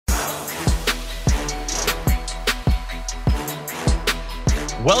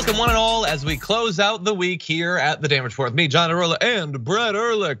Welcome one and all as we close out the week here at the Damage Report with me, John Arola, and Brett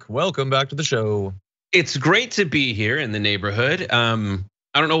Erlich. Welcome back to the show. It's great to be here in the neighborhood. I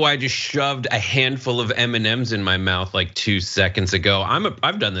don't know why I just shoved a handful of M&Ms in my mouth like 2 seconds ago.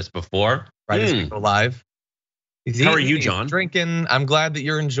 I've done this before. Right as we go live. How are you, John? Drinking. I'm glad that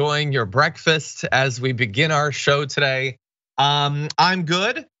you're enjoying your breakfast as we begin our show today. I'm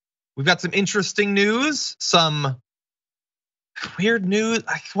good. We've got some interesting news, some weird news.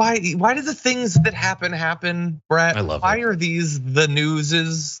 Why do the things that happen, Brett? I love Why it. are these the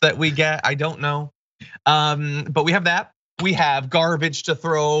newses that we get? I don't know. But we have that. We have garbage to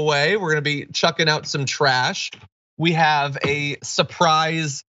throw away. We're gonna be chucking out some trash. We have a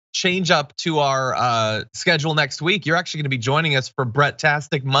surprise change up to our schedule next week. You're actually gonna be joining us for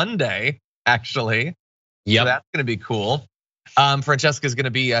Brett-tastic Monday, actually. Yeah, so that's gonna be cool. Francesca's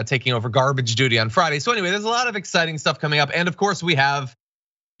gonna be taking over garbage duty on Friday. So anyway, there's a lot of exciting stuff coming up. And of course we have,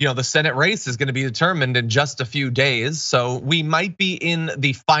 the Senate race is gonna be determined in just a few days. So we might be in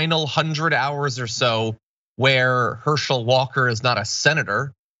the final 100 hours or so where Herschel Walker is not a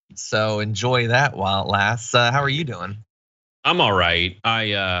senator. So enjoy that while it lasts. How are you doing? I'm all right.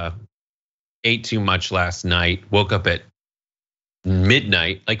 I ate too much last night. Woke up at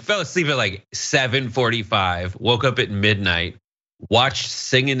midnight, like fell asleep at like 7:45. Woke up at midnight. Watched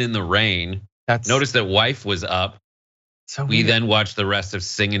Singing in the Rain. Noticed that wife was up. So we then watched the rest of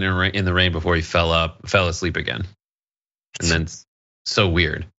Singing in the Rain before he fell asleep again. And then so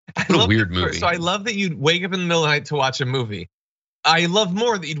weird. What a weird movie. So I love that you'd wake up in the middle of the night to watch a movie. I love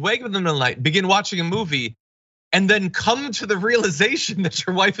more that you'd wake up in the middle of the night, begin watching a movie, and then come to the realization that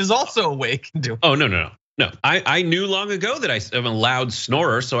your wife is also awake and doing. Oh, no. I knew long ago that I am a loud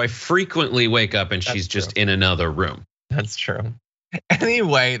snorer, so I frequently wake up and she's just in another room. That's true.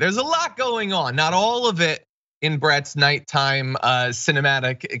 Anyway, there's a lot going on. Not all of it in Brett's nighttime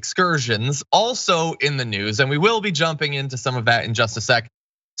cinematic excursions, also in the news, and we will be jumping into some of that in just a sec.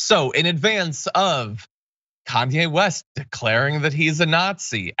 So in advance of Kanye West declaring that he's a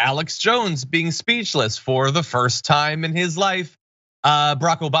Nazi, Alex Jones being speechless for the first time in his life,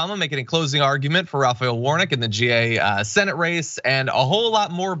 Barack Obama making a closing argument for Raphael Warnock in the GA Senate race, and a whole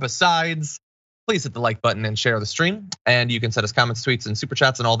lot more besides. Please hit the like button and share the stream. And you can send us comments, tweets, and super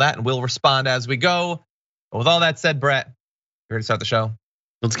chats and all that, and we'll respond as we go. But with all that said, Brett, you ready to start the show?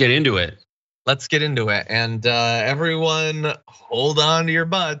 Let's get into it. Let's get into it. And everyone, hold on to your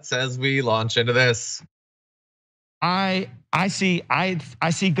butts as we launch into this. I see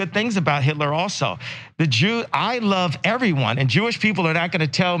good things about Hitler also. I love everyone, and Jewish people are not going to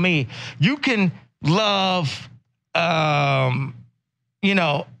tell me you can love, us,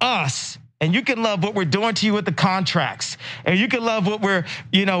 and you can love what we're doing to you with the contracts, and you can love what we're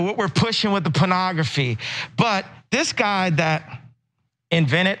pushing with the pornography. But this guy that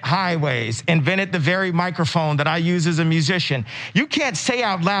invented highways, invented the very microphone that I use as a musician, you can't say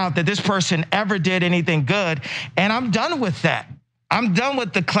out loud that this person ever did anything good, and I'm done with that. I'm done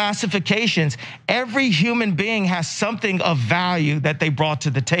with the classifications. Every human being has something of value that they brought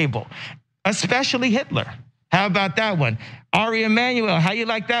to the table, especially Hitler. How about that one? Ari Emanuel, how you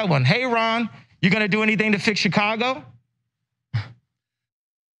like that one? Hey, Ron, you gonna do anything to fix Chicago?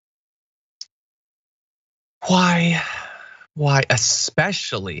 Why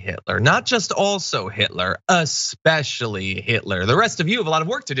especially Hitler? Not just also Hitler, especially Hitler. The rest of you have a lot of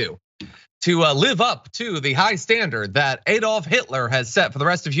work to do to live up to the high standard that Adolf Hitler has set for the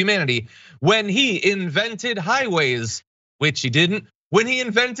rest of humanity when he invented highways, which he didn't, when he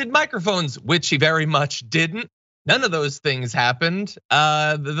invented microphones, which he very much didn't. None of those things happened.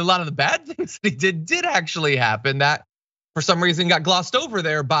 A lot of the bad things that he did actually happen that for some reason got glossed over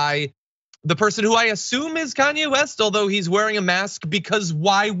there by the person who I assume is Kanye West, although he's wearing a mask, because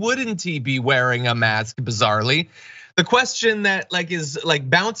why wouldn't he be wearing a mask, bizarrely? The question that is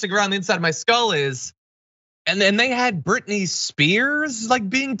bouncing around the inside of my skull is, and then they had Britney Spears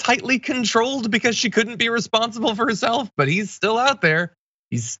being tightly controlled because she couldn't be responsible for herself, but he's still out there.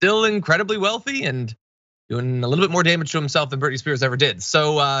 He's still incredibly wealthy and doing a little bit more damage to himself than Britney Spears ever did.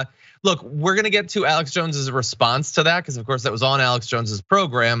 So look, we're gonna get to Alex Jones's response to that, because of course that was on Alex Jones's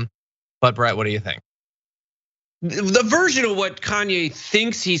program. But Brett, what do you think? The version of what Kanye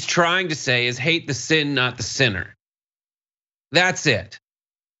thinks he's trying to say is hate the sin, not the sinner. That's it.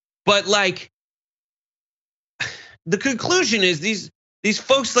 But the conclusion is these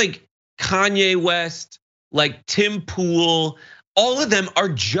folks like Kanye West, like Tim Pool, all of them are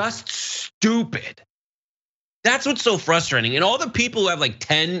just stupid. That's what's so frustrating. And all the people who have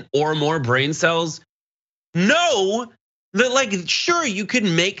 10 or more brain cells know that sure, you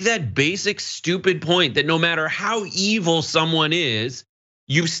can make that basic stupid point that no matter how evil someone is,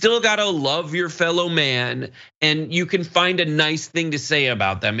 you've still got to love your fellow man, and you can find a nice thing to say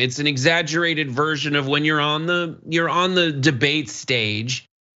about them. It's an exaggerated version of when you're on the debate stage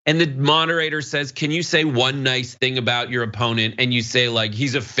and the moderator says, "Can you say one nice thing about your opponent?" And you say like,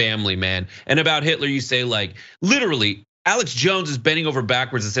 "He's a family man." And about Hitler, you say like, literally, Alex Jones is bending over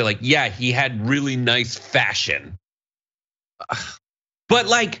backwards to say like, "Yeah, he had really nice fashion." But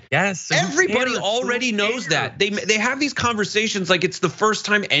like, yes, everybody already knows that. They have these conversations like it's the first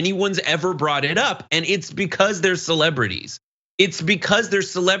time anyone's ever brought it up, and it's because they're celebrities. It's because they're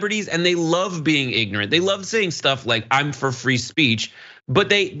celebrities and they love being ignorant. They love saying stuff like, "I'm for free speech," but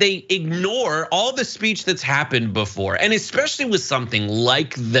they ignore all the speech that's happened before. And especially with something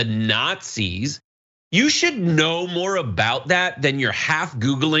like the Nazis, you should know more about that than you're half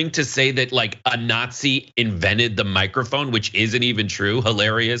Googling to say that like a Nazi invented the microphone, which isn't even true.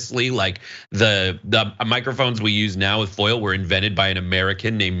 Hilariously, like the microphones we use now with foil were invented by an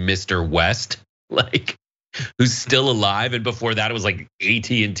American named Mr. West, like who's still alive. And before that, it was like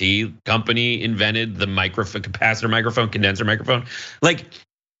AT&T company invented the microphone, capacitor microphone, condenser microphone. Like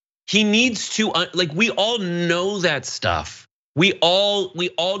he needs to, like we all know that stuff. We all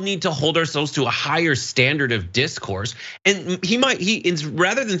need to hold ourselves to a higher standard of discourse. And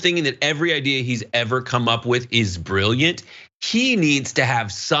rather than thinking that every idea he's ever come up with is brilliant, he needs to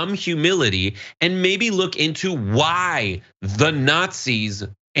have some humility and maybe look into why the Nazis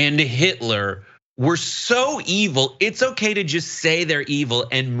and Hitler were so evil. It's okay to just say they're evil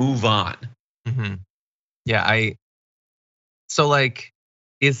and move on. Yeah, so like,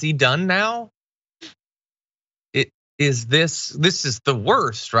 is he done now? This is the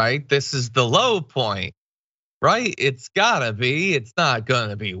worst, right? This is the low point, right? It's gotta be. It's not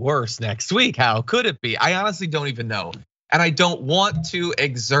gonna be worse next week. How could it be? I honestly don't even know. And I don't want to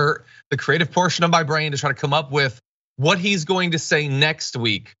exert the creative portion of my brain to try to come up with what he's going to say next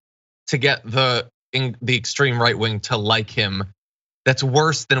week to get the extreme right wing to like him. That's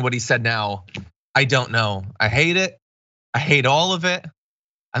worse than what he said now. I don't know. I hate it. I hate all of it.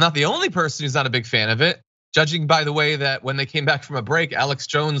 I'm not the only person who's not a big fan of it. Judging by the way that when they came back from a break, Alex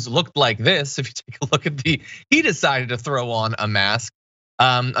Jones looked like this. If you take a look at he decided to throw on a mask,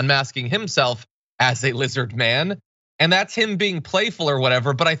 unmasking himself as a lizard man. And that's him being playful or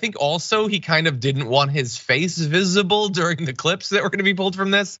whatever. But I think also he kind of didn't want his face visible during the clips that were gonna be pulled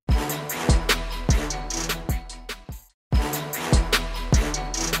from this.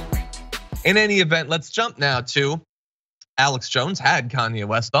 In any event, let's jump now to Alex Jones had Kanye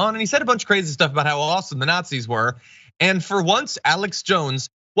West on, and he said a bunch of crazy stuff about how awesome the Nazis were. And for once, Alex Jones,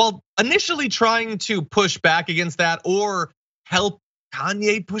 while initially trying to push back against that or help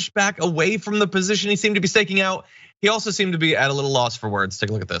Kanye push back away from the position he seemed to be staking out, he also seemed to be at a little loss for words. Take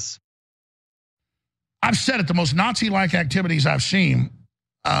a look at this. I've said it, the most Nazi-like activities I've seen,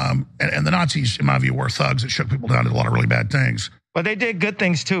 and the Nazis, in my view, were thugs that shook people down, did a lot of really bad things. But they did good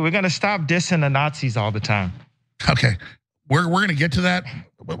things too. We're gonna stop dissing the Nazis all the time. Okay. We're gonna get to that.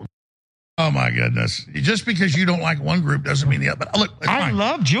 Oh my goodness! Just because you don't like one group doesn't mean the other. But look, I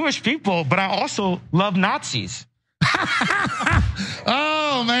love Jewish people, but I also love Nazis.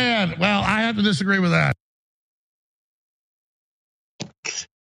 Oh man! Well, I have to disagree with that.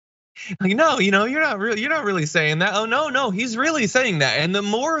 Like, no, you're not really saying that. Oh no, he's really saying that. And the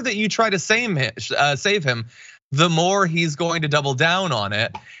more that you try to save him, the more he's going to double down on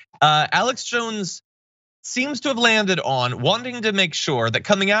it. Alex Jones seems to have landed on wanting to make sure that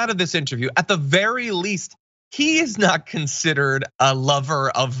coming out of this interview, at the very least, he is not considered a lover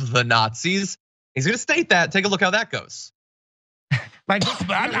of the Nazis. He's gonna state that. Take a look how that goes. Like,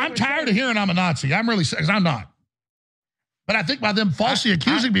 I'm tired of hearing I'm a Nazi. I'm really, because I'm not. But I think by them falsely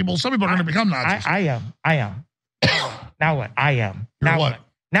accusing people, some people are gonna become Nazis. I am. Now what? I am. You're now what?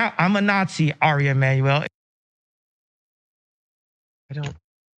 Now I'm a Nazi, Ari Emanuel.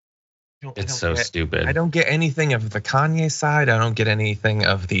 It's so stupid. I don't get anything of the Kanye side. I don't get anything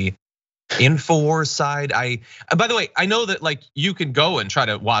of the InfoWars side. By the way, I know that like you can go and try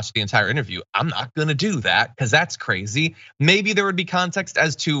to watch the entire interview. I'm not gonna do that because that's crazy. Maybe there would be context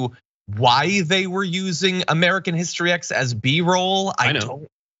as to why they were using American History X as B-roll. I know.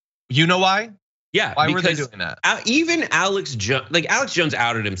 You know why? Yeah. Why were they doing that? Even Alex Jones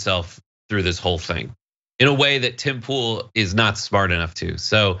outed himself through this whole thing in a way that Tim Pool is not smart enough to.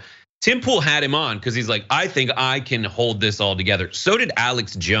 So Tim Pool had him on because he's like, I think I can hold this all together. So did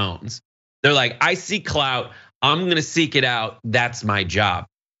Alex Jones. They're like, I see clout, I'm gonna seek it out, that's my job.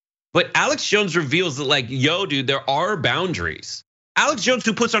 But Alex Jones reveals that like, yo, dude, there are boundaries. Alex Jones,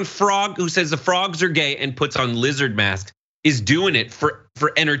 who says the frogs are gay and puts on lizard masks, is doing it for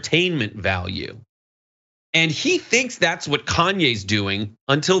entertainment value. And he thinks that's what Kanye's doing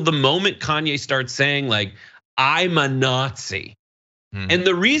until the moment Kanye starts saying like, I'm a Nazi. And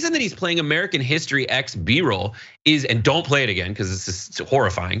the reason that he's playing American History X B-roll is, and don't play it again because it's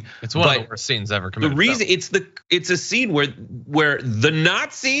horrifying. It's one of the worst scenes ever committed. The reason it's a scene where the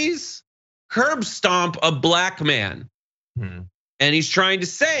Nazis curb stomp a black man. And he's trying to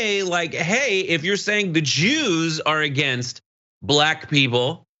say like, hey, if you're saying the Jews are against black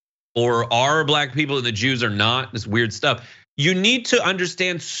people or are black people and the Jews are not, this weird stuff, you need to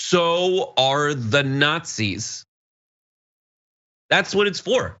understand so are the Nazis. That's what it's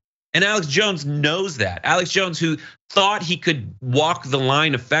for. And Alex Jones knows that. Alex Jones, who thought he could walk the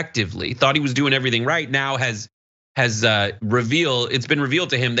line effectively, thought he was doing everything right, now has it's been revealed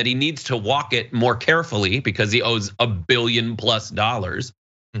to him that he needs to walk it more carefully because he owes $1 billion+.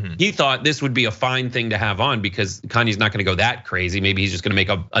 He thought this would be a fine thing to have on because Kanye's not gonna go that crazy. Maybe he's just gonna make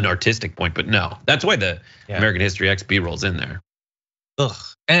an artistic point, but no. That's why the American History X B-roll's in there. Ugh.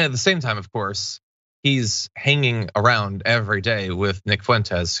 And at the same time, of course, he's hanging around every day with Nick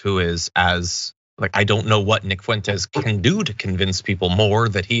Fuentes, who is I don't know what Nick Fuentes can do to convince people more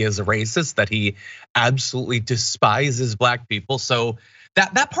that he is a racist, that he absolutely despises black people. So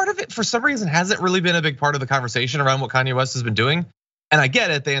that part of it, for some reason, hasn't really been a big part of the conversation around what Kanye West has been doing. And I get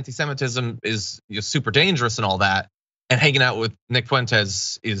it, the anti-Semitism is super dangerous and all that. And hanging out with Nick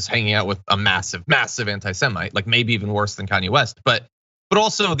Fuentes is hanging out with a massive, massive anti-Semite, like maybe even worse than Kanye West. But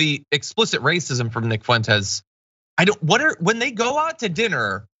also the explicit racism from Nick Fuentes. When they go out to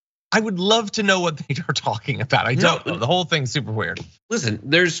dinner, I would love to know what they are talking about. I don't know. The whole thing's super weird. Listen,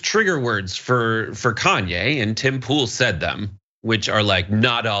 there's trigger words for Kanye, and Tim Pool said them, which are like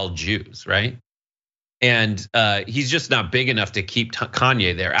not all Jews, right? And he's just not big enough to keep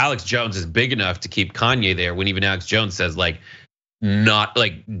Kanye there. Alex Jones is big enough to keep Kanye there when even Alex Jones says like, not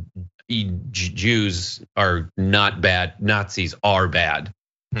like Jews are not bad, Nazis are bad.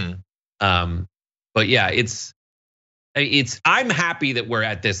 But yeah, it's I'm happy that we're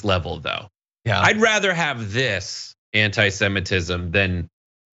at this level though. Yeah, I'd rather have this anti-Semitism than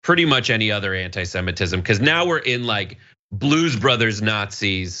pretty much any other anti-Semitism, because now we're in like Blues Brothers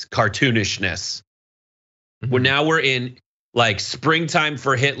Nazis cartoonishness. Now we're in like Springtime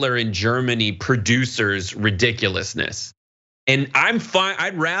for Hitler in Germany producers ridiculousness. And I'm fine.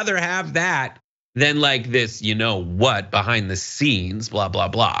 I'd rather have that than like this, you know what, behind the scenes, blah, blah,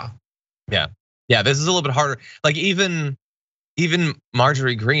 blah. Yeah, this is a little bit harder. Like even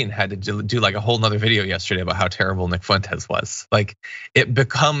Marjorie Green had to do like a whole nother video yesterday about how terrible Nick Fuentes was. Like it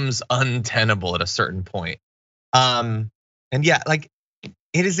becomes untenable at a certain point. And yeah, like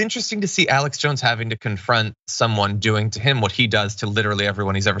it is interesting to see Alex Jones having to confront someone doing to him what he does to literally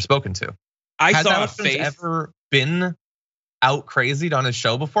everyone he's ever spoken to. Has Alex Jones ever been out crazied on his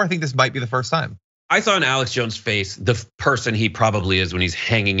show before? I think this might be the first time. I saw in Alex Jones' face the person he probably is when he's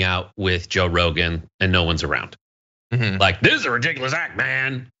hanging out with Joe Rogan and no one's around. Like, this is a ridiculous act,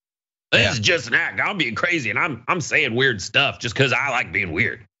 man. This is just an act. I'm being crazy and I'm saying weird stuff just because I like being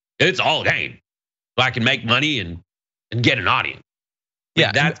weird. It's all a game. So I can make money and get an audience.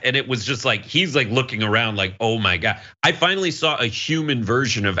 Like and it was just like he's like looking around like, oh my God. I finally saw a human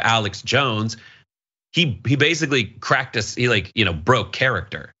version of Alex Jones. He basically cracked us, he like, broke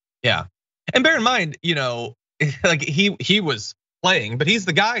character. Yeah. And bear in mind, like he was playing, but he's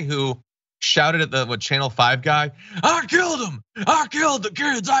the guy who shouted at the Channel 5 guy, I killed him, I killed the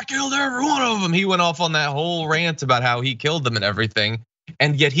kids, I killed every one of them. He went off on that whole rant about how he killed them and everything.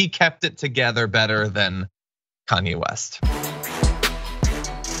 And yet he kept it together better than Kanye West.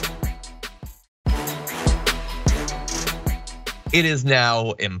 It is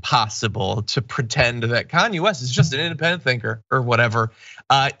now impossible to pretend that Kanye West is just an independent thinker or whatever.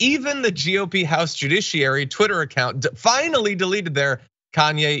 Even the GOP House Judiciary Twitter account finally deleted their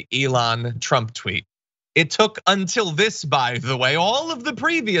Kanye Elon Trump tweet. It took until this, by the way, all of the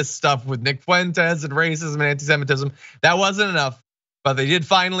previous stuff with Nick Fuentes and racism and anti-Semitism, that wasn't enough, but they did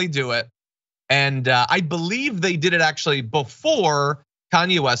finally do it. And I believe they did it actually before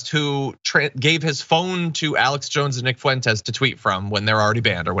Kanye West, who gave his phone to Alex Jones and Nick Fuentes to tweet from when they're already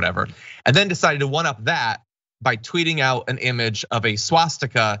banned or whatever, and then decided to one up that by tweeting out an image of a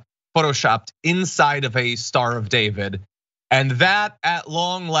swastika photoshopped inside of a Star of David. And that at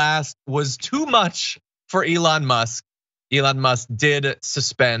long last was too much for Elon Musk. Elon Musk did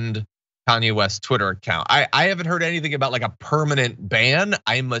suspend Kanye West's Twitter account. I haven't heard anything about like a permanent ban.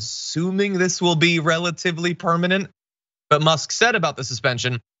 I'm assuming this will be relatively permanent. But Musk said about the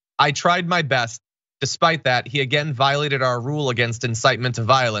suspension, I tried my best. Despite that, he again violated our rule against incitement to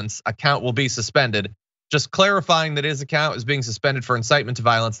violence. Account will be suspended. just clarifying that his account is being suspended for incitement to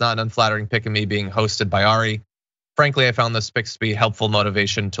violence, not an unflattering pic of me being hosted by Ari. Frankly, I found this pics to be helpful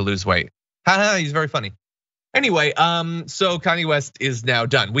motivation to lose weight. Haha, he's very funny. Anyway, so Kanye West is now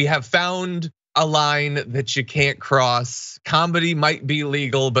done. We have found a line that you can't cross. Comedy might be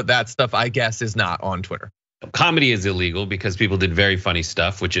legal, but that stuff, I guess, is not on Twitter. Comedy is illegal because people did very funny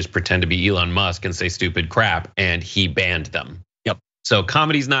stuff, which is pretend to be Elon Musk and say stupid crap, and he banned them. Yep. So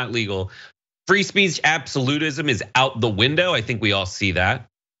comedy's not legal. Free speech absolutism is out the window. I think we all see that.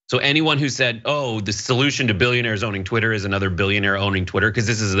 So anyone who said, oh, the solution to billionaires owning Twitter is another billionaire owning Twitter, because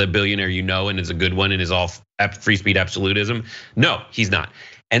this is the billionaire you know and is a good one and is all free speech absolutism. No, he's not.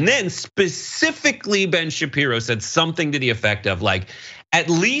 And then specifically Ben Shapiro said something to the effect of like, at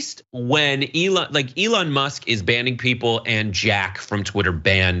least when Elon Musk is banning people and Jack from Twitter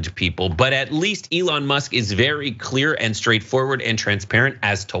banned people, but at least Elon Musk is very clear and straightforward and transparent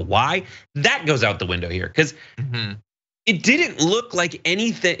as to why. That goes out the window here, because it didn't look like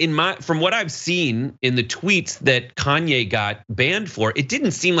anything from what I've seen in the tweets that Kanye got banned for. It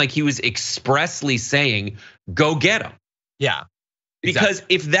didn't seem like he was expressly saying, go get him. Yeah. Because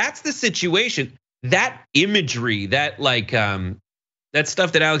if that's the situation, that imagery, that that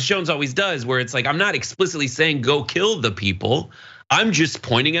stuff that Alex Jones always does, where it's like, I'm not explicitly saying go kill the people. I'm just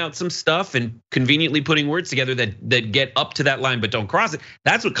pointing out some stuff and conveniently putting words together that get up to that line but don't cross it.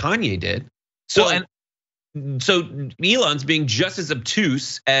 That's what Kanye did. So Elon's being just as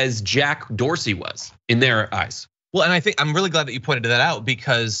obtuse as Jack Dorsey was in their eyes. Well, and I think I'm really glad that you pointed that out,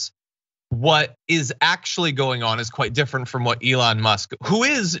 because what is actually going on is quite different from what Elon Musk, who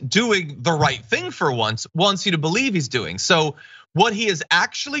is doing the right thing for once, wants you to believe he's doing. So what he is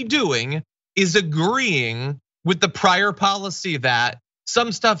actually doing is agreeing with the prior policy that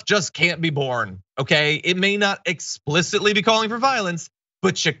some stuff just can't be born, okay? It may not explicitly be calling for violence,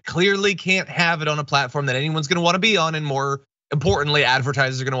 but you clearly can't have it on a platform that anyone's gonna wanna be on, and more importantly,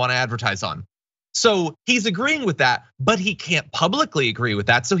 advertisers are gonna wanna advertise on. So he's agreeing with that, but he can't publicly agree with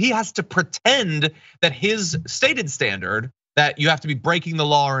that. So he has to pretend that his stated standard, that you have to be breaking the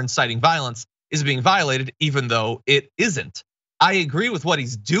law or inciting violence, is being violated, even though it isn't. I agree with what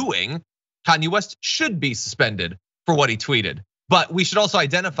he's doing. Kanye West should be suspended for what he tweeted. But we should also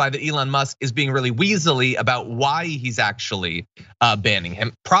identify that Elon Musk is being really weaselly about why he's actually banning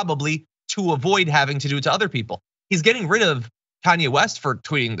him, probably to avoid having to do it to other people. He's getting rid of Kanye West for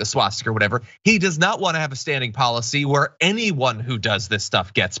tweeting the swastika or whatever. He does not want to have a standing policy where anyone who does this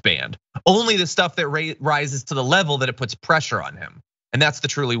stuff gets banned. Only the stuff that rises to the level that it puts pressure on him. And that's the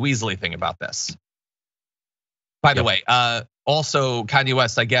truly weaselly thing about this. By the way, also Kanye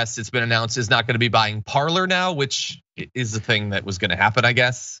West, I guess it's been announced, is not going to be buying Parler now, which is the thing that was going to happen, I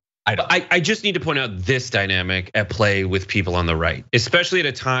guess. I just need to point out this dynamic at play with people on the right, especially at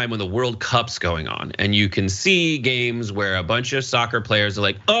a time when the World Cup's going on, and you can see games where a bunch of soccer players are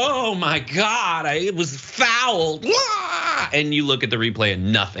like, "Oh my God, it was fouled," and you look at the replay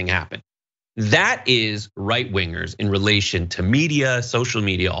and nothing happened. That is right wingers in relation to media, social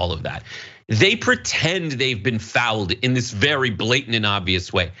media, all of that. They pretend they've been fouled in this very blatant and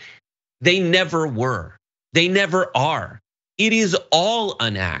obvious way. They never were. They never are. It is all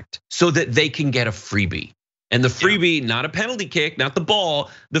an act so that they can get a freebie. And the freebie, not a penalty kick, not the ball.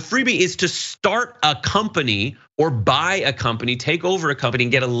 The freebie is to start a company or buy a company, take over a company,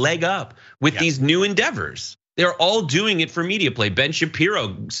 and get a leg up with these new endeavors. They're all doing it for media play. Ben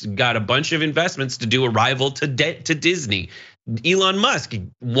Shapiro got a bunch of investments to do a rival to Disney. Elon Musk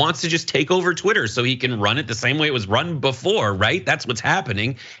wants to just take over Twitter so he can run it the same way it was run before, right? That's what's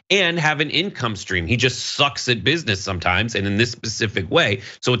happening, and have an income stream. He just sucks at business sometimes, and in this specific way,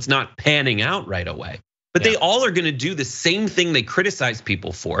 so it's not panning out right away. But they all are gonna do the same thing they criticize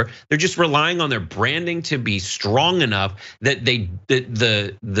people for. They're just relying on their branding to be strong enough that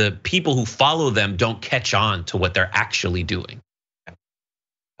the people who follow them don't catch on to what they're actually doing.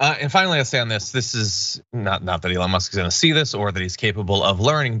 And finally, I'll say on this is not that Elon Musk is gonna see this or that he's capable of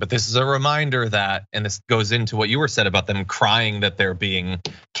learning, but this is a reminder that, and this goes into what you were said about them crying that they're being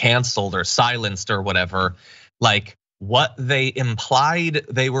canceled or silenced or whatever. Like what they implied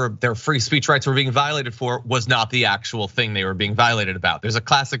their free speech rights were being violated for was not the actual thing they were being violated about. There's a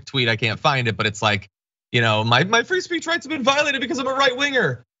classic tweet, I can't find it, but it's like, my free speech rights have been violated because I'm a right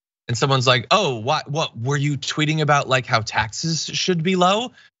winger. And someone's like, oh, what were you tweeting about, like how taxes should be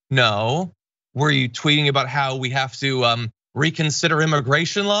low? No. Were you tweeting about how we have to reconsider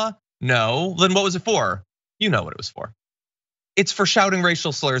immigration law? No. Then what was it for? You know what it was for. It's for shouting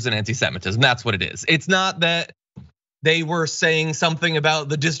racial slurs and anti-Semitism. That's what it is. It's not that they were saying something about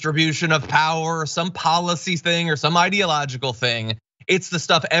the distribution of power or some policy thing or some ideological thing. It's the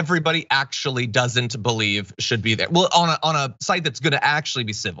stuff everybody actually doesn't believe should be there. Well, on a site that's gonna actually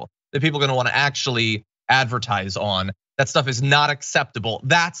be civil, that people are gonna wanna actually advertise on. That stuff is not acceptable.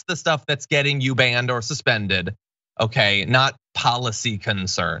 That's the stuff that's getting you banned or suspended, okay? Not policy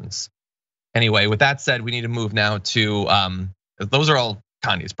concerns. Anyway, with that said, we need to move now to, those are all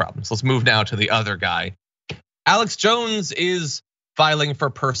Kanye's problems. Let's move now to the other guy. Alex Jones is filing for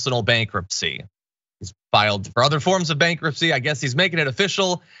personal bankruptcy. He's filed for other forms of bankruptcy. I guess he's making it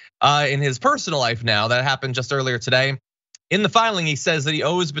official in his personal life now. That happened just earlier today. In the filing, he says that he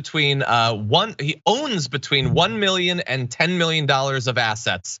owns between $1 million and $10 million of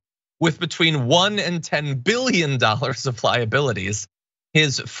assets, with between $1 and $10 billion of liabilities.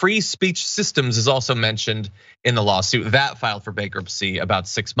 His free speech systems is also mentioned in the lawsuit that filed for bankruptcy about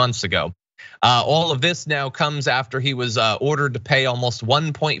 6 months ago. All of this now comes after he was ordered to pay almost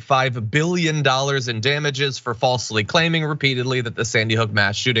 $1.5 billion in damages for falsely claiming repeatedly that the Sandy Hook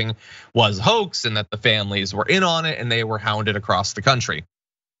mass shooting was a hoax and that the families were in on it and they were hounded across the country.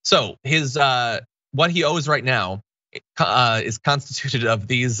 So his what he owes right now is constituted of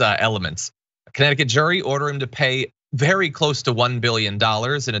these elements. A Connecticut jury ordered him to pay very close to $1 billion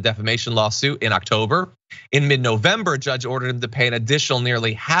in a defamation lawsuit in October. In mid-November, a judge ordered him to pay an additional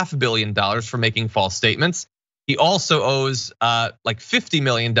nearly $500 million for making false statements. He also owes like $50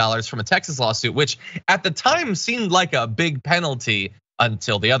 million from a Texas lawsuit, which at the time seemed like a big penalty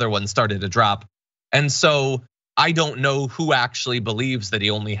until the other one started to drop. And so I don't know who actually believes that he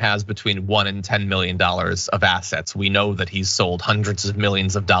only has between $1 and $10 million of assets. We know that he's sold hundreds of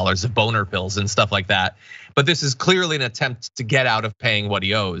millions of dollars of boner pills and stuff like that. But this is clearly an attempt to get out of paying what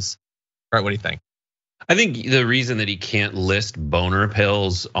he owes. All right, what do you think? I think the reason that he can't list boner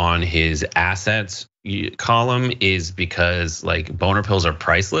pills on his assets column is because like boner pills are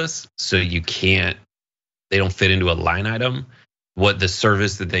priceless, so you can't, they don't fit into a line item. What the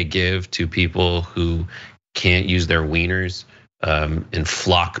service that they give to people who can't use their wieners and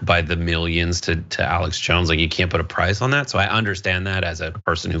flock by the millions to Alex Jones, like you can't put a price on that. So I understand that as a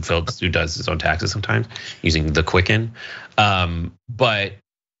person who does his own taxes sometimes using the Quicken. But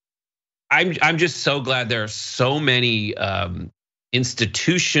I'm just so glad there are so many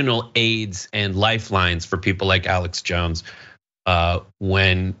institutional aids and lifelines for people like Alex Jones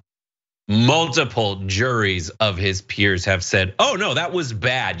when multiple juries of his peers have said, "Oh no, that was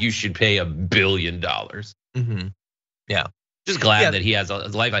bad. You should pay $1 billion." Yeah, just glad that he has a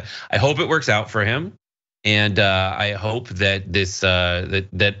lifeline. I hope it works out for him, and I hope that this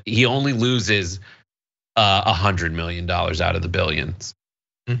that he only loses $100 million out of the billions.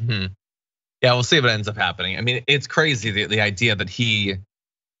 Yeah, we'll see what ends up happening. I mean, it's crazy the idea that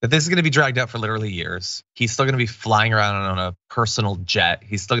this is gonna be dragged out for literally years. He's still gonna be flying around on a personal jet.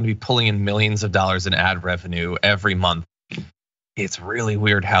 He's still gonna be pulling in millions of dollars in ad revenue every month. It's really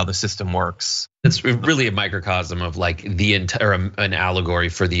weird how the system works. It's really a microcosm of like the entire, an allegory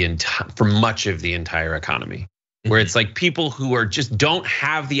for for much of the entire economy, where it's like people who are just don't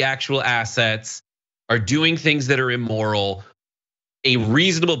have the actual assets, are doing things that are immoral. A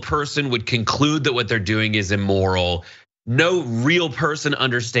reasonable person would conclude that what they're doing is immoral. No real person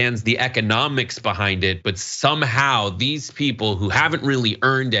understands the economics behind it, but somehow these people who haven't really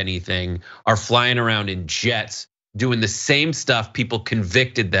earned anything are flying around in jets doing the same stuff people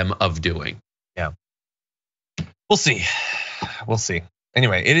convicted them of doing. Yeah, we'll see. We'll see.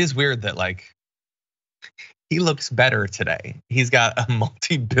 Anyway, it is weird that like he looks better today. He's got a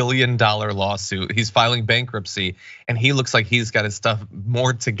multi-billion-dollar lawsuit. He's filing bankruptcy, and he looks like he's got his stuff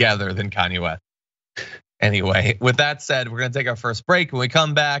more together than Kanye West. Anyway, with that said, we're gonna take our first break. When we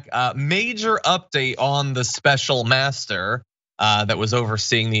come back, major update on the special master that was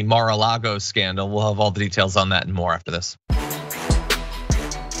overseeing the Mar-a-Lago scandal. We'll have all the details on that and more after this.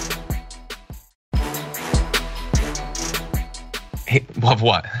 Hey,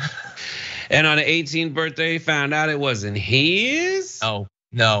 what? And on an 18th birthday, found out it wasn't his. Oh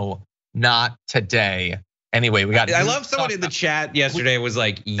no, not today. Anyway, we got. I love someone in the chat yesterday was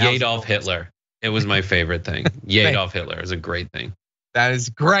like Adolf Hitler. It was my favorite thing. Adolf Hitler is a great thing. That is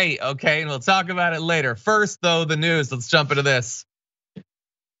great. Okay, and we'll talk about it later. First, though, the news. Let's jump into this.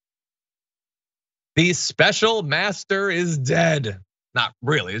 The special master is dead. Not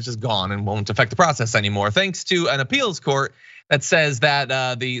really, it's just gone and won't affect the process anymore. Thanks to an appeals court that says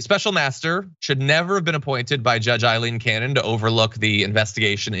that the special master should never have been appointed by Judge Eileen Cannon to overlook the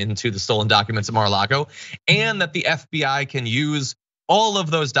investigation into the stolen documents at Mar-a-Lago, and that the FBI can use all of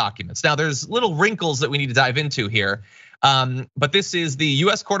those documents. Now, there's little wrinkles that we need to dive into here. But this is the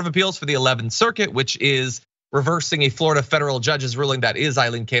US Court of Appeals for the 11th Circuit, which is reversing a Florida federal judge's ruling that is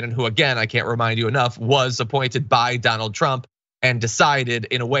Eileen Cannon, who again, I can't remind you enough, was appointed by Donald Trump and decided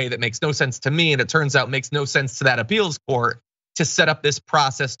in a way that makes no sense to me, and it turns out makes no sense to that appeals court, to set up this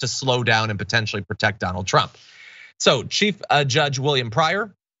process to slow down and potentially protect Donald Trump. So Chief Judge William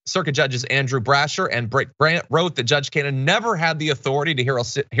Pryor, Circuit Judges Andrew Brasher and Britt Grant wrote that Judge Cannon never had the authority to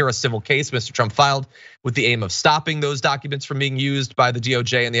hear a civil case Mr. Trump filed with the aim of stopping those documents from being used by the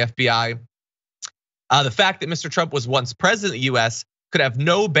DOJ and the FBI. The fact that Mr. Trump was once president of the US could have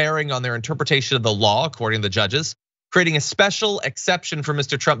no bearing on their interpretation of the law, according to the judges, creating a special exception for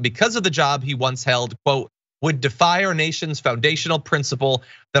Mr. Trump because of the job he once held, quote, would defy our nation's foundational principle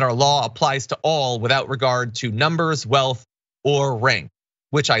that our law applies to all without regard to numbers, wealth, or rank,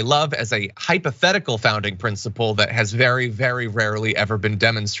 which I love as a hypothetical founding principle that has very, very rarely ever been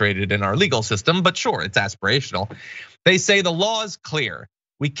demonstrated in our legal system, but sure, it's aspirational. They say the law is clear.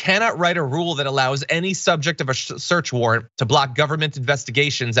 We cannot write a rule that allows any subject of a search warrant to block government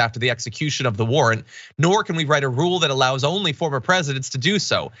investigations after the execution of the warrant, nor can we write a rule that allows only former presidents to do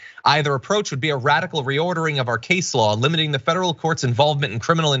so. Either approach would be a radical reordering of our case law, limiting the federal court's involvement in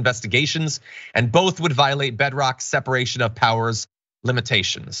criminal investigations, and both would violate bedrock separation of powers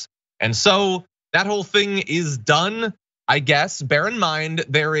limitations. And so that whole thing is done, I guess. Bear in mind,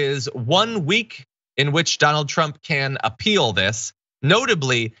 there is 1 week in which Donald Trump can appeal this.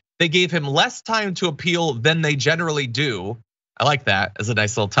 Notably, they gave him less time to appeal than they generally do. I like that as a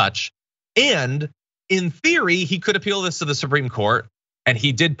nice little touch. And in theory, he could appeal this to the Supreme Court, and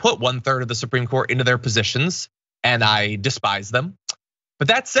he did put 1/3 of the Supreme Court into their positions, and I despise them. But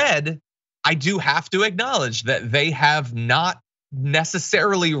that said, I do have to acknowledge that they have not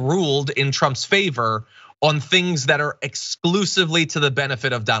necessarily ruled in Trump's favor on things that are exclusively to the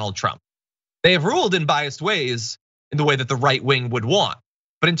benefit of Donald Trump. They have ruled in biased ways, in the way that the right wing would want.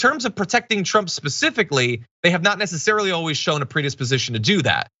 But in terms of protecting Trump specifically, they have not necessarily always shown a predisposition to do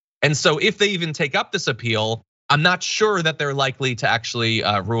that. And so if they even take up this appeal, I'm not sure that they're likely to actually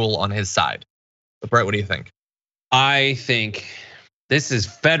rule on his side. But Brett, what do you think? I think this is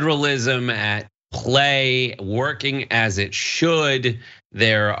federalism at play, working as it should.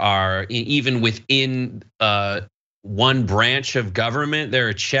 There are, even within one branch of government, there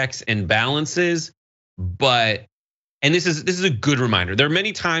are checks and balances, but and this is a good reminder. There are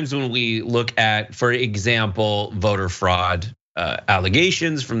many times when we look at, for example, voter fraud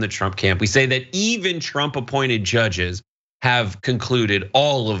allegations from the Trump camp, we say that even Trump appointed judges have concluded,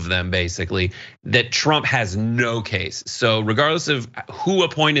 all of them basically, that Trump has no case. So regardless of who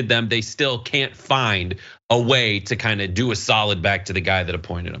appointed them, they still can't find a way to kind of do a solid back to the guy that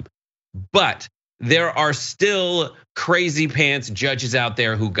appointed him. But there are still crazy pants judges out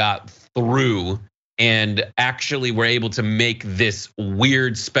there who got through and actually were able to make this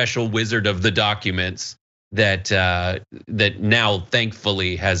weird special wizard of the documents that that now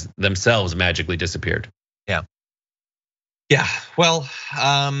thankfully has themselves magically disappeared. Yeah, well,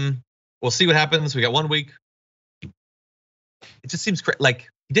 we'll see what happens. We got 1 week. It just seems like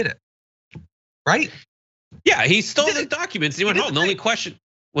he did it, right? Yeah, he stole the documents. He went home. The only question,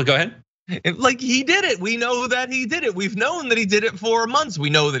 well, go ahead. Like he did it. We know that he did it. We've known that he did it for months. We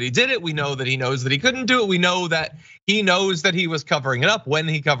know that he did it. We know that he knows that he couldn't do it. We know that he knows that he was covering it up when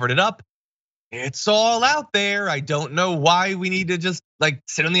he covered it up. It's all out there. I don't know why we need to just like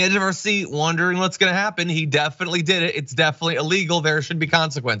sit on the edge of our seat wondering what's gonna happen. He definitely did it. It's definitely illegal. There should be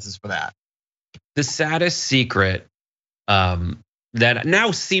consequences for that. The saddest secret that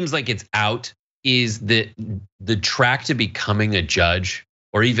now seems like it's out is that the track to becoming a judge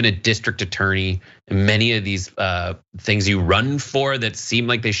or even a district attorney, and many of these things you run for that seem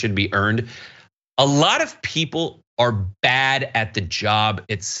like they should be earned, a lot of people are bad at the job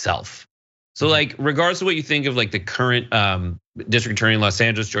itself. So like, regardless of what you think of like the current district attorney in Los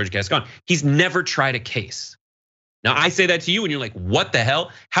Angeles, George Gascon, he's never tried a case. Now I say that to you and you're like, what the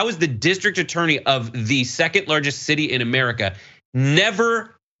hell? How is the district attorney of the second largest city in America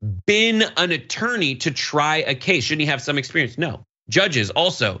never been an attorney to try a case? Shouldn't he have some experience? No. Judges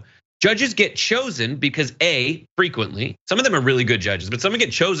also. Judges get chosen because frequently, some of them are really good judges, but some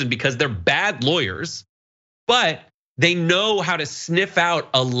get chosen because they're bad lawyers, but they know how to sniff out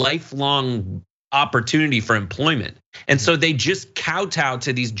a lifelong opportunity for employment. And so they just kowtow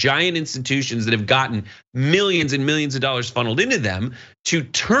to these giant institutions that have gotten millions and millions of dollars funneled into them to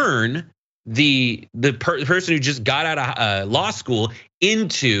turn the person who just got out of law school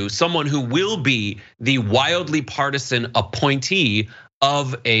into someone who will be the wildly partisan appointee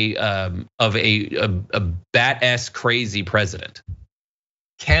of a bat-ass crazy president.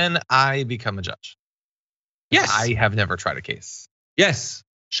 Can I become a judge? Yes. I have never tried a case. Yes.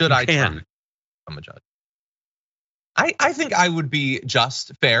 Should I try to become a judge? I think I would be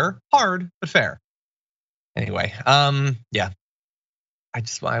just, fair, hard, but fair. Anyway, yeah.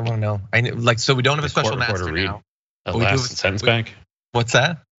 I want to know. Like, so we don't have a special master read now. the last sentence back. What's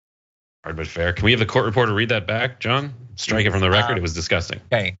that? Hard but fair. Can we have the court reporter read that back, John? Strike it from the record. It was disgusting.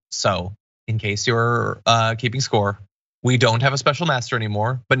 Okay, so in case you're keeping score, we don't have a special master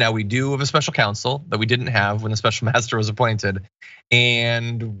anymore, but now we do have a special counsel that we didn't have when the special master was appointed.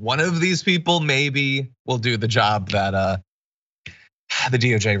 And one of these people maybe will do the job that the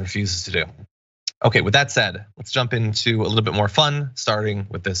DOJ refuses to do. Okay, with that said, let's jump into a little bit more fun, starting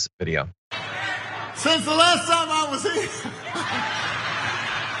with this video. Since the last time I was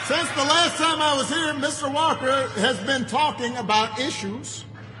here, Mr. Walker has been talking about issues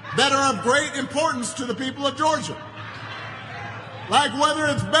that are of great importance to the people of Georgia. Like whether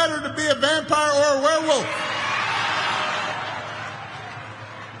it's better to be a vampire or a werewolf.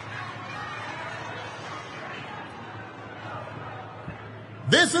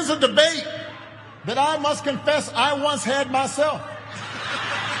 This is a debate that I must confess I once had myself.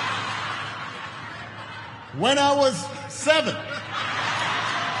 When I was 7.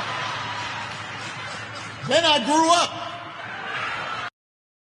 Then I grew up.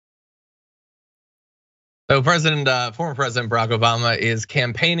 So former President Barack Obama is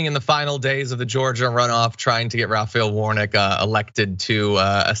campaigning in the final days of the Georgia runoff, trying to get Raphael Warnock elected to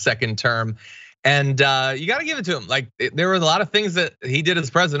a second term. And you got to give it to him. Like, there were a lot of things that he did as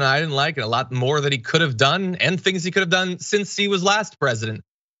president I didn't like, and a lot more that he could have done, and things he could have done since he was last president.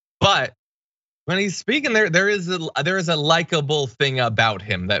 But when he's speaking, there is a likable thing about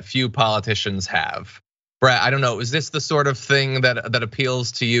him that few politicians have. Brett, I don't know. Is this the sort of thing that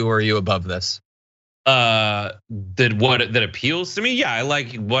appeals to you, or are you above this? That appeals to me? Yeah, I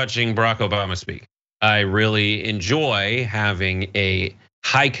like watching Barack Obama speak. I really enjoy having a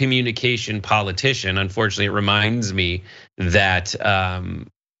high communication politician. Unfortunately, it reminds me that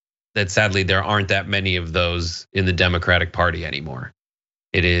that sadly there aren't that many of those in the Democratic Party anymore.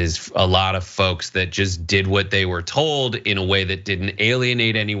 It is a lot of folks that just did what they were told in a way that didn't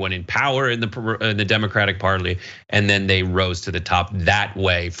alienate anyone in power in the Democratic Party, and then they rose to the top that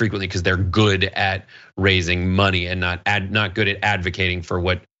way frequently because they're good at raising money and not good at advocating for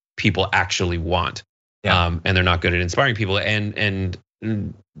what people actually want. Yeah. And they're not good at inspiring people. And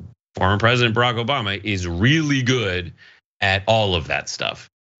former President Barack Obama is really good at all of that stuff.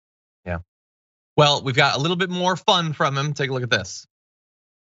 Yeah. Well, we've got a little bit more fun from him. Take a look at this.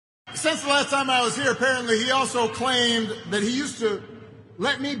 Since the last time I was here, apparently he also claimed that he used to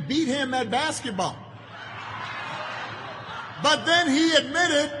let me beat him at basketball. But then he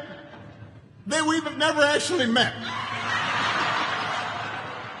admitted that we've never actually met.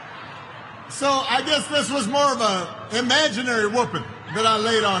 So I guess this was more of an imaginary whooping that I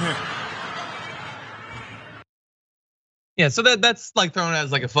laid on him. Yeah, so that's like thrown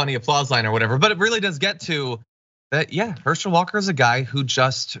as like a funny applause line or whatever, but it really does get to that. Yeah, Herschel Walker is a guy who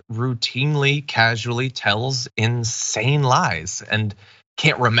just routinely, casually tells insane lies and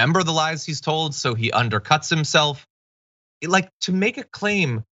can't remember the lies he's told, so he undercuts himself. Like, to make a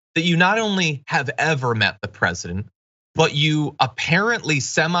claim that you not only have ever met the president, but you apparently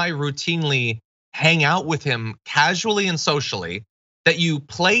semi-routinely hang out with him casually and socially, that you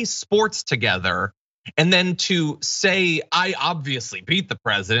play sports together, and then to say, I obviously beat the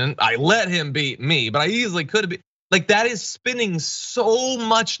president, I let him beat me, but I easily could have been. Like, that is spinning so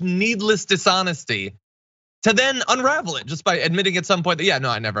much needless dishonesty to then unravel it just by admitting at some point that, yeah, no,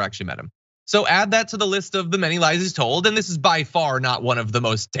 I never actually met him. So add that to the list of the many lies he's told, and this is by far not one of the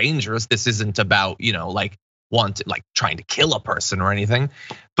most dangerous. This isn't about, like trying to kill a person or anything,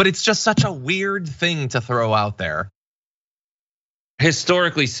 but it's just such a weird thing to throw out there.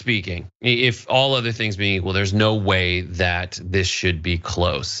 Historically speaking, if all other things being equal, there's no way that this should be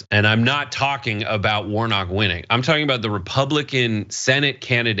close. And I'm not talking about Warnock winning. I'm talking about the Republican Senate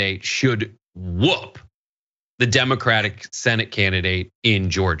candidate should whoop the Democratic Senate candidate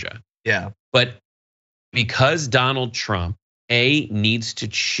in Georgia. Yeah. But because Donald Trump, needs to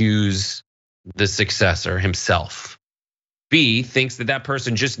choose the successor himself, B, thinks that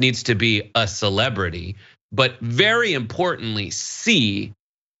person just needs to be a celebrity, but very importantly, C,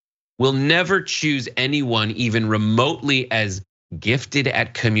 will never choose anyone even remotely as gifted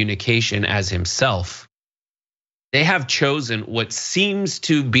at communication as himself. They have chosen what seems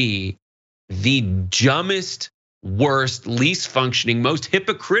to be the dumbest, worst, least functioning, most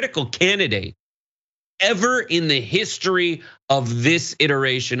hypocritical candidate ever in the history of this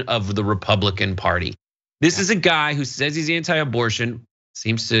iteration of the Republican Party. This is a guy who says he's anti-abortion,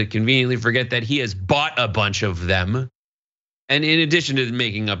 seems to conveniently forget that he has bought a bunch of them. And in addition to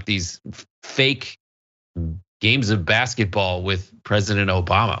making up these fake games of basketball with President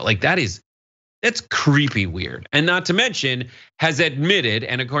Obama, like that is That's creepy weird. And not to mention, has admitted,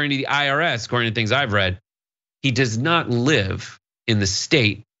 and according to the IRS, according to things I've read, he does not live in the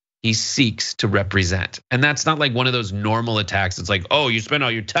state he seeks to represent. And that's not like one of those normal attacks. It's like, oh, you spend all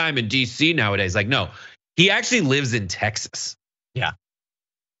your time in DC nowadays. Like, no, he actually lives in Texas. Yeah.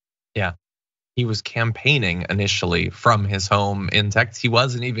 He was campaigning initially from his home in Texas. He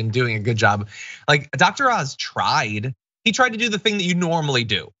wasn't even doing a good job. Like Dr. Oz tried. He tried to do the thing that you normally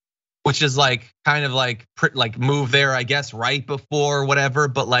do, which is like kind of like move there, I guess, right before whatever,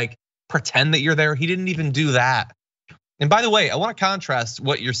 but like pretend that you're there. He didn't even do that. And by the way, I want to contrast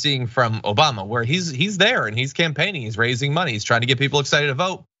what you're seeing from Obama, where he's there and he's campaigning, he's raising money, he's trying to get people excited to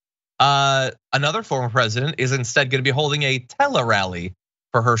vote. Another former president is instead going to be holding a tele-rally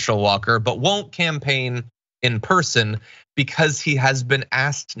for Herschel Walker, but won't campaign in person because he has been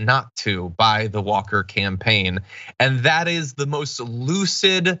asked not to by the Walker campaign. And that is the most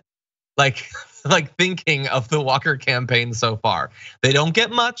lucid, like thinking of the Walker campaign so far. They don't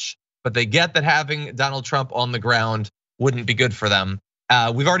get much, but they get that having Donald Trump on the ground wouldn't be good for them.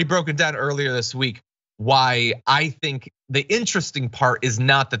 We've already broken down earlier this week why I think the interesting part is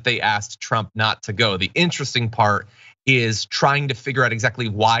not that they asked Trump not to go. The interesting part is trying to figure out exactly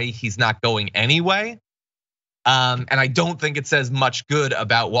why he's not going anyway. And I don't think it says much good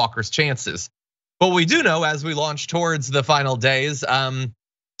about Walker's chances. But we do know as we launch towards the final days,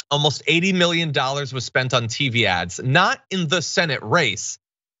 almost $80 million was spent on TV ads, not in the Senate race,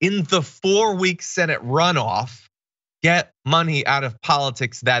 in the 4-week Senate runoff. Get money out of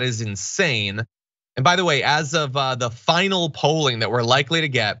politics, that is insane. And by the way, as of the final polling that we're likely to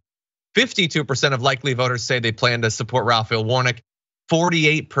get, 52% of likely voters say they plan to support Raphael Warnock.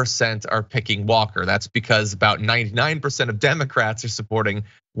 48% are picking Walker. That's because about 99% of Democrats are supporting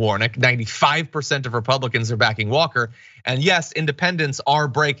Warnock. 95% of Republicans are backing Walker. And yes, independents are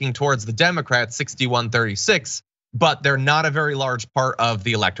breaking towards the Democrats, 61-36, but they're not a very large part of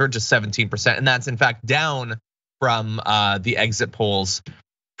the electorate, just 17%. And that's in fact down from the exit polls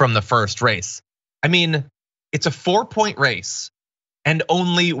from the first race. I mean, it's a 4-point race. And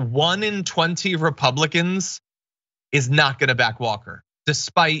only 1 in 20 Republicans is not gonna back Walker,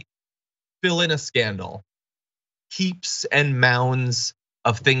 despite fill in a scandal, heaps and mounds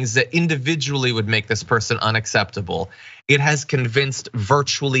of things that individually would make this person unacceptable. It has convinced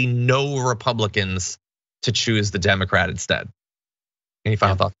virtually no Republicans to choose the Democrat instead. Any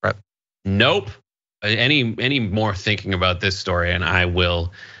final thoughts, Brett? Nope. Any more thinking about this story and I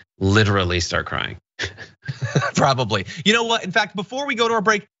will literally start crying. Probably. You know what? In fact, before we go to our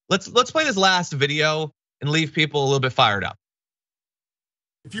break, let's play this last video and leave people a little bit fired up.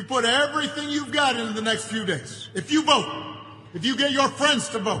 If you put everything you've got into the next few days, if you vote, if you get your friends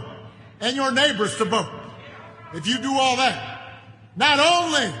to vote and your neighbors to vote, if you do all that, not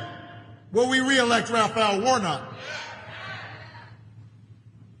only will we re-elect Raphael Warnock,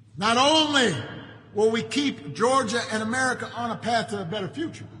 not only will we keep Georgia and America on a path to a better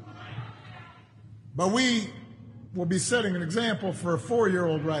future, but we will be setting an example for a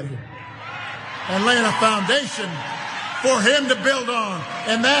 4-year-old right here and laying a foundation for him to build on.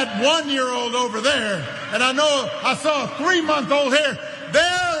 And that 1-year-old over there, and I know I saw a 3-month-old here,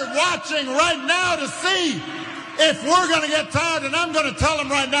 they're watching right now to see if we're gonna get tired, and I'm gonna tell them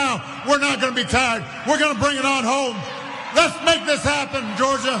right now, we're not gonna be tired. We're gonna bring it on home. Let's make this happen,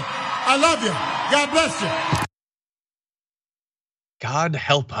 Georgia. I love you. God bless you. God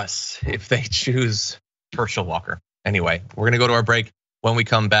help us if they choose Herschel Walker. Anyway, we're gonna go to our break. When we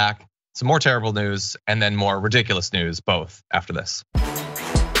come back, some more terrible news and then more ridiculous news, both after this.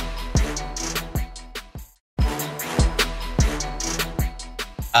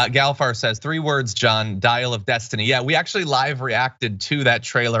 Galfar says 3 words, John, Dial of Destiny. Yeah, we actually live reacted to that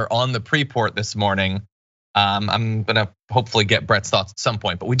trailer on the pre-port this morning. I'm gonna hopefully get Brett's thoughts at some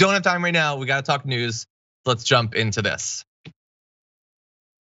point, but we don't have time right now. We gotta talk news. Let's jump into this.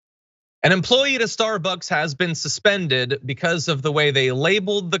 An employee at a Starbucks has been suspended because of the way they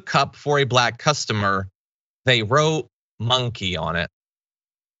labeled the cup for a black customer. They wrote monkey on it.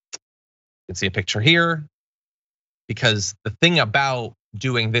 You can see a picture here, because the thing about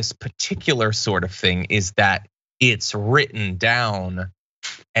doing this particular sort of thing is that it's written down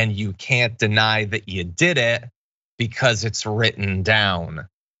and you can't deny that you did it because it's written down.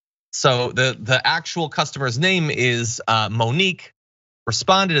 So the actual customer's name is Monique.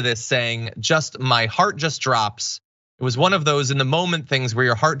 Responded to this saying, just my heart just drops. It was one of those in the moment things where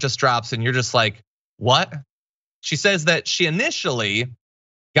your heart just drops and you're just like, what? She says that she initially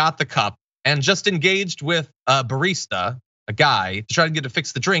got the cup and just engaged with a barista, a guy to try to get to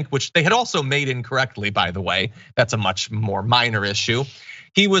fix the drink, which they had also made incorrectly, by the way. That's a much more minor issue.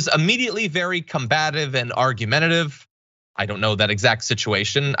 He was immediately very combative and argumentative. I don't know that exact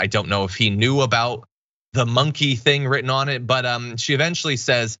situation. I don't know if he knew about the monkey thing written on it, but she eventually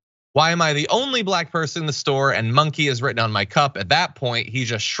says, "Why am I the only black person in the store and monkey is written on my cup?" At that point, he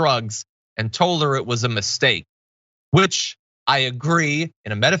just shrugs and told her it was a mistake, which I agree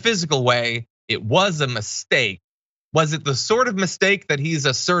in a metaphysical way, it was a mistake. Was it the sort of mistake that he's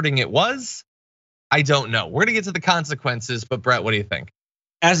asserting it was? I don't know. We're gonna get to the consequences, but Brett, what do you think?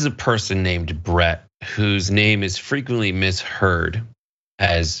 As a person named Brett, whose name is frequently misheard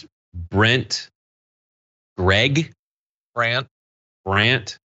as Brent, Greg, Brant,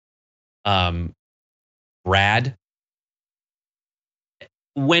 Brad.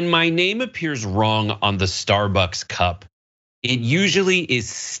 When my name appears wrong on the Starbucks cup, it usually is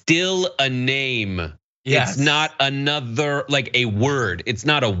still a name. Yes. It's not another, like a word. It's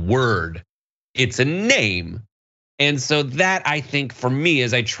not a word. It's a name. And so that, I think, for me,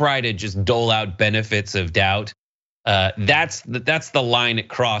 as I try to just dole out benefits of doubt, that's the line it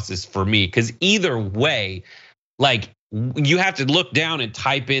crosses for me. Because either way, like, you have to look down and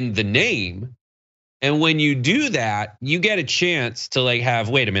type in the name. And when you do that, you get a chance to like have,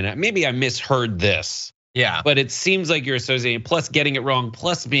 wait a minute, maybe I misheard this. Yeah. But it seems like you're associating, plus getting it wrong,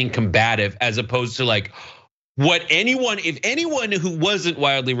 plus being combative, as opposed to like if anyone who wasn't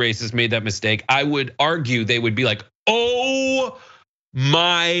wildly racist made that mistake, I would argue they would be like, oh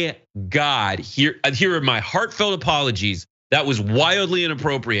my God, here are my heartfelt apologies. That was wildly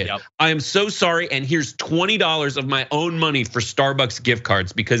inappropriate. Yep. I am so sorry, and here's $20 of my own money for Starbucks gift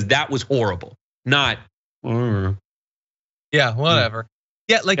cards because that was horrible. Not. Yeah, whatever.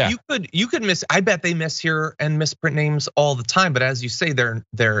 Yeah, like you could miss. I bet they mishear and misprint names all the time. But as you say,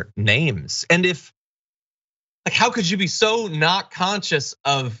 they're names. And if, like, how could you be so not conscious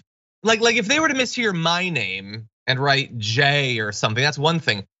of, like if they were to mishear my name and write J or something, that's one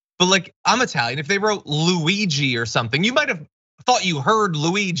thing. But like, I'm Italian. If they wrote Luigi or something, you might have thought you heard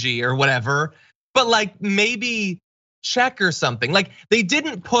Luigi or whatever. But like maybe check or something. Like they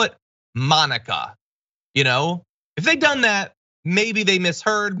didn't put Monica. You know, if they'd done that, maybe they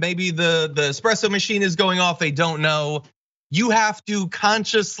misheard. Maybe the espresso machine is going off. They don't know. You have to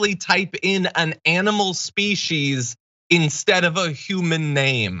consciously type in an animal species instead of a human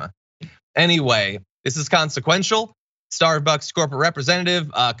name. Anyway, this is consequential. Starbucks corporate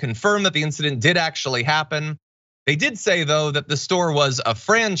representative confirmed that the incident did actually happen. They did say, though, that the store was a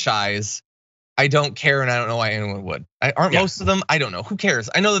franchise. I don't care, and I don't know why anyone would. Aren't most of them? I don't know. Who cares?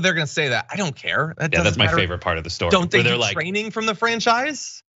 I know that they're gonna say that. I don't care. That's my favorite part of the story. Don't they get training from the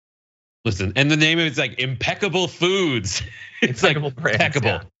franchise? Listen, and the name of it's like Impeccable Foods. It's Impeccable like brands, peccable,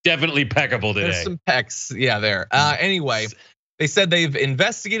 yeah. Definitely peccable today. There's some pecs, yeah, there. Anyway, they said they've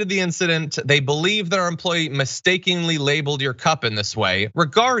investigated the incident. They believe their employee mistakenly labeled your cup in this way.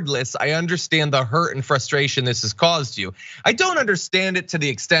 Regardless, I understand the hurt and frustration this has caused you. I don't understand it to the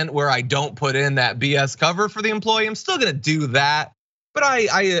extent where I don't put in that BS cover for the employee. I'm still gonna do that, but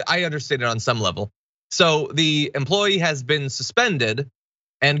I understand it on some level. So the employee has been suspended,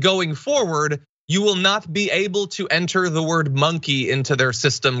 and going forward, you will not be able to enter the word monkey into their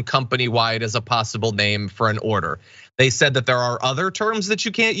system company-wide as a possible name for an order. They said that there are other terms that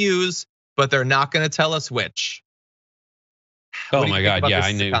you can't use, but they're not gonna tell us which. Oh my God, yeah,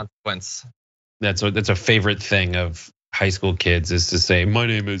 I knew. Consequence? That's a favorite thing of high school kids is to say, my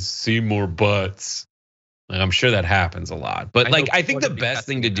name is Seymour Butts. And I'm sure that happens a lot. But like, I think the best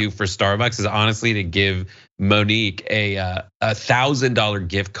thing to do for Starbucks is honestly to give Monique a $1,000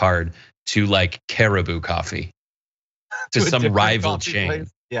 gift card to like Caribou Coffee, to some rival chain,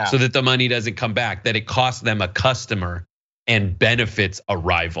 so that the money doesn't come back, that it costs them a customer and benefits a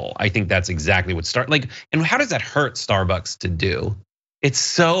rival. I think that's exactly what and how does that hurt Starbucks to do? It's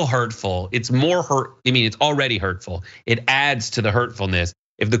so hurtful. It's more hurt. I mean, it's already hurtful. It adds to the hurtfulness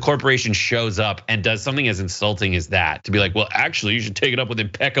if the corporation shows up and does something as insulting as that, to be like, well, actually, you should take it up with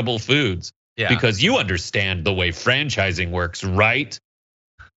Impeccable Foods because you understand the way franchising works, right?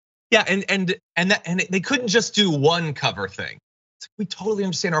 Yeah, and they couldn't just do one cover thing. It's like, we totally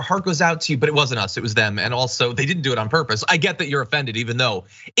understand. Our heart goes out to you, but it wasn't us, it was them. And also, they didn't do it on purpose. I get that you're offended, even though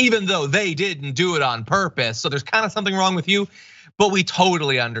they didn't do it on purpose. So there's kind of something wrong with you, but we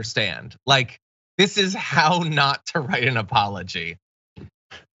totally understand. Like, this is how not to write an apology.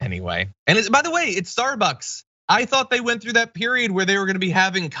 Anyway, and by the way, it's Starbucks. I thought they went through that period where they were gonna be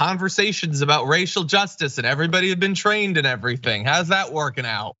having conversations about racial justice and everybody had been trained and everything. How's that working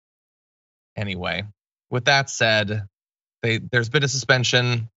out? Anyway, with that said, there's been a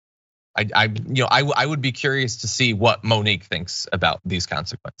suspension. I would be curious to see what Monique thinks about these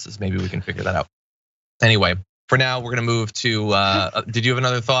consequences. Maybe we can figure that out. Anyway, for now, we're gonna move to. Did you have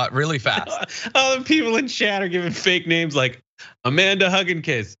another thought? Really fast. All the people in chat are giving fake names like Amanda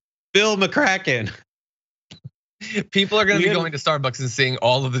Hugginkiss, Bill McCracken. People are gonna be going to Starbucks and seeing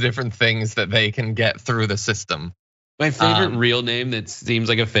all of the different things that they can get through the system. My favorite real name that seems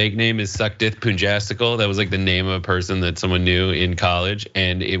like a fake name is Sukdith Punjastical. That was like the name of a person that someone knew in college,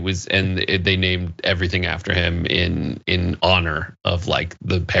 and they named everything after him in honor of like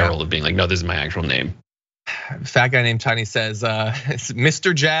the peril of being like, no, this is my actual name. Fat guy named Tiny says, it's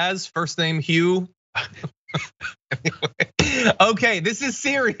Mr. Jazz, first name Hugh. Okay, this is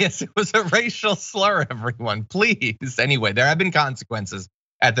serious. It was a racial slur, everyone. Please. Anyway, there have been consequences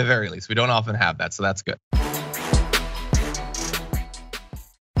at the very least. We don't often have that, so that's good.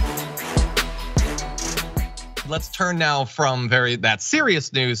 Let's turn now from that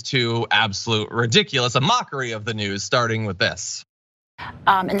serious news to absolute ridiculous, a mockery of the news, starting with this.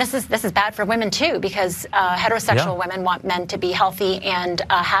 And this is bad for women too, because heterosexual women want men to be healthy and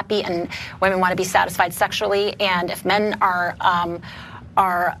happy, and women want to be satisfied sexually. And if men are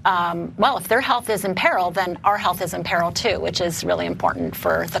if their health is in peril, then our health is in peril too, which is really important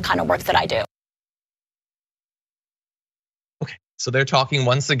for the kind of work that I do. So they're talking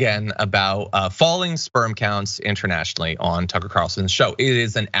once again about falling sperm counts internationally on Tucker Carlson's show. It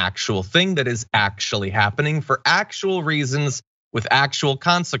is an actual thing that is actually happening for actual reasons with actual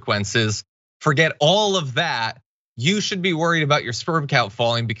consequences. Forget all of that. You should be worried about your sperm count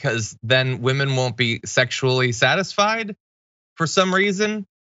falling because then women won't be sexually satisfied for some reason,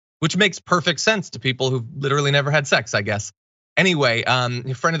 which makes perfect sense to people who've literally never had sex, I guess. Anyway,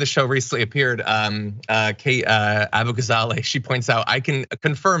 a friend of the show recently appeared, Kate Abu Ghazaleh. She points out, I can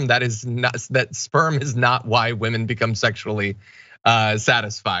confirm that sperm is not why women become sexually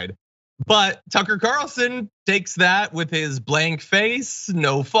satisfied. But Tucker Carlson takes that with his blank face,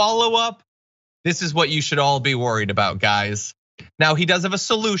 no follow-up. This is what you should all be worried about, guys. Now, he does have a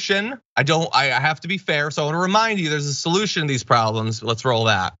solution. I have to be fair, so I want to remind you there's a solution to these problems. Let's roll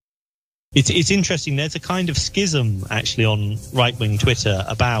that. It's interesting. There's a kind of schism actually on right-wing Twitter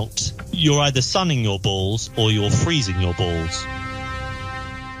about you're either sunning your balls or you're freezing your balls.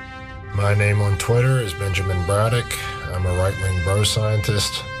 My name on Twitter is Benjamin Braddock. I'm a right-wing bro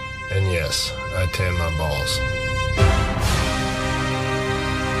scientist, and yes, I tan my balls.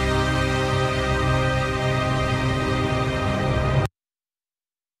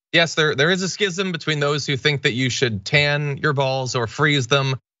 Yes, there is a schism between those who think that you should tan your balls or freeze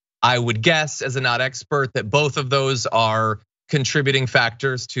them. I would guess, as a not expert, that both of those are contributing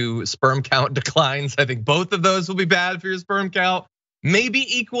factors to sperm count declines. I think both of those will be bad for your sperm count.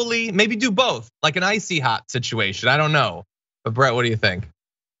 Maybe equally, maybe do both, like an icy hot situation. I don't know. But Brett, what do you think?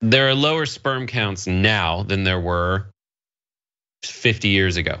 There are lower sperm counts now than there were 50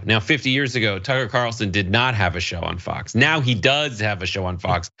 years ago. Now, 50 years ago, Tucker Carlson did not have a show on Fox. Now he does have a show on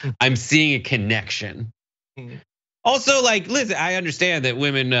Fox. I'm seeing a connection. Also, like, listen, I understand that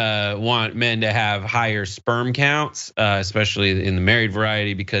women want men to have higher sperm counts, especially in the married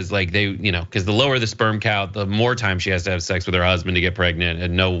variety, because like because the lower the sperm count, the more time she has to have sex with her husband to get pregnant,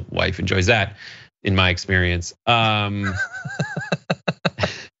 and no wife enjoys that, in my experience. In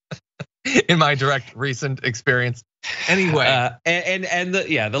my direct recent experience. Anyway,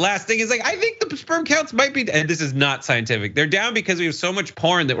 the last thing is like, I think the sperm counts might be, and this is not scientific, they're down because we have so much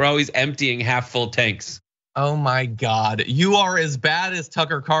porn that we're always emptying half full tanks. Oh my God, you are as bad as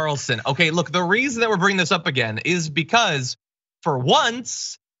Tucker Carlson. Okay, look, the reason that we're bringing this up again is because for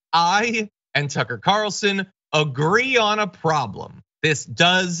once, I and Tucker Carlson agree on a problem. This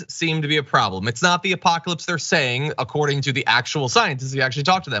does seem to be a problem. It's not the apocalypse they're saying, according to the actual scientists who actually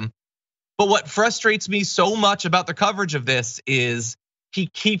talk to them. But what frustrates me so much about the coverage of this is he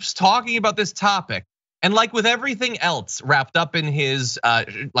keeps talking about this topic. And like with everything else wrapped up in his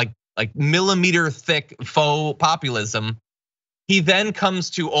like millimeter thick faux populism, he then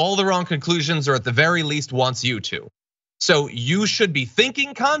comes to all the wrong conclusions, or at the very least wants you to. So you should be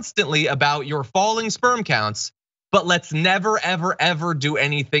thinking constantly about your falling sperm counts, but let's never, ever, ever do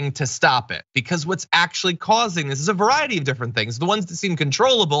anything to stop it. Because what's actually causing this is a variety of different things. The ones that seem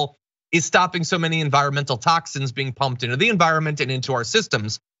controllable is stopping so many environmental toxins being pumped into the environment and into our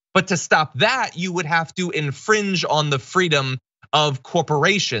systems. But to stop that, you would have to infringe on the freedom of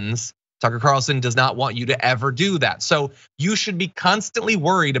corporations. Tucker Carlson does not want you to ever do that. So you should be constantly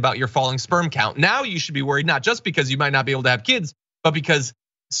worried about your falling sperm count. Now you should be worried not just because you might not be able to have kids, but because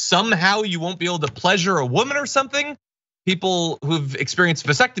somehow you won't be able to pleasure a woman or something. People who've experienced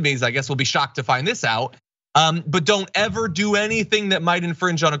vasectomies, I guess, will be shocked to find this out. But don't ever do anything that might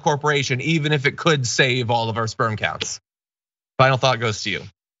infringe on a corporation, even if it could save all of our sperm counts. Final thought goes to you.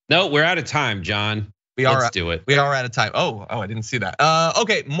 No, we're out of time, John. Let's do it. We are out of time. Oh, I didn't see that.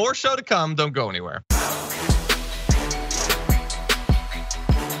 Okay, more show to come. Don't go anywhere.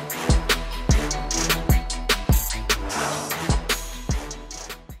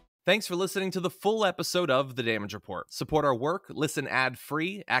 Thanks for listening to the full episode of The Damage Report. Support our work, listen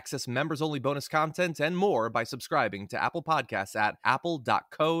ad-free, access members-only bonus content, and more by subscribing to Apple Podcasts at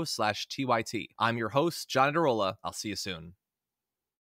apple.co/TYT. I'm your host, John Adarola. I'll see you soon.